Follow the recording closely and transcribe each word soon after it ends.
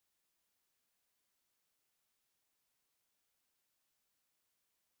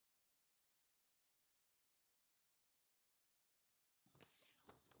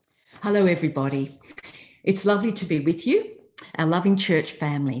Hello, everybody. It's lovely to be with you, our loving church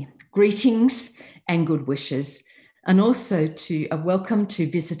family. Greetings and good wishes, and also to a welcome to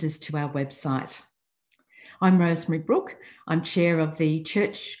visitors to our website. I'm Rosemary Brook. I'm chair of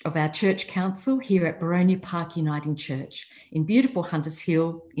our church council here at Boronia Park Uniting Church in beautiful Hunters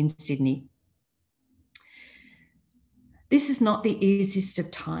Hill in Sydney. This is not the easiest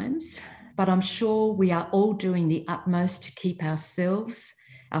of times, but I'm sure we are all doing the utmost to keep ourselves,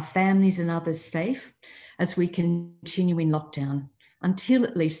 our families and others safe as we continue in lockdown until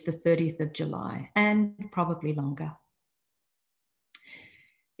at least the 30th of July and probably longer.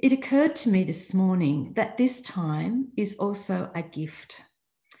 It occurred to me this morning that this time is also a gift,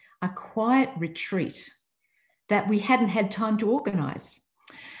 a quiet retreat that we hadn't had time to organise.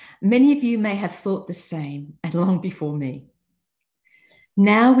 Many of you may have thought the same and long before me.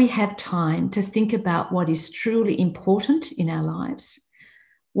 Now we have time to think about what is truly important in our lives,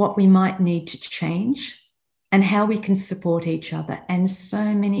 what we might need to change, and how we can support each other and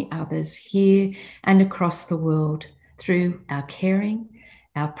so many others here and across the world through our caring,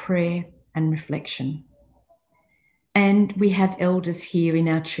 our prayer and reflection. And we have elders here in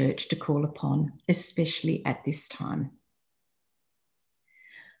our church to call upon, especially at this time.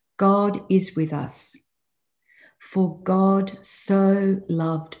 God is with us, for God so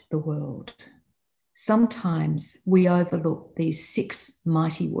loved the world. Sometimes we overlook these 6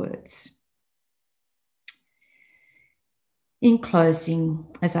 mighty words. In closing,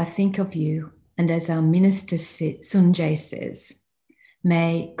 as I think of you and as our minister Sunjay says,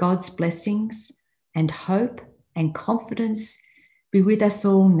 may God's blessings and hope and confidence be with us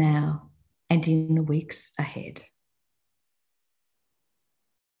all now and in the weeks ahead.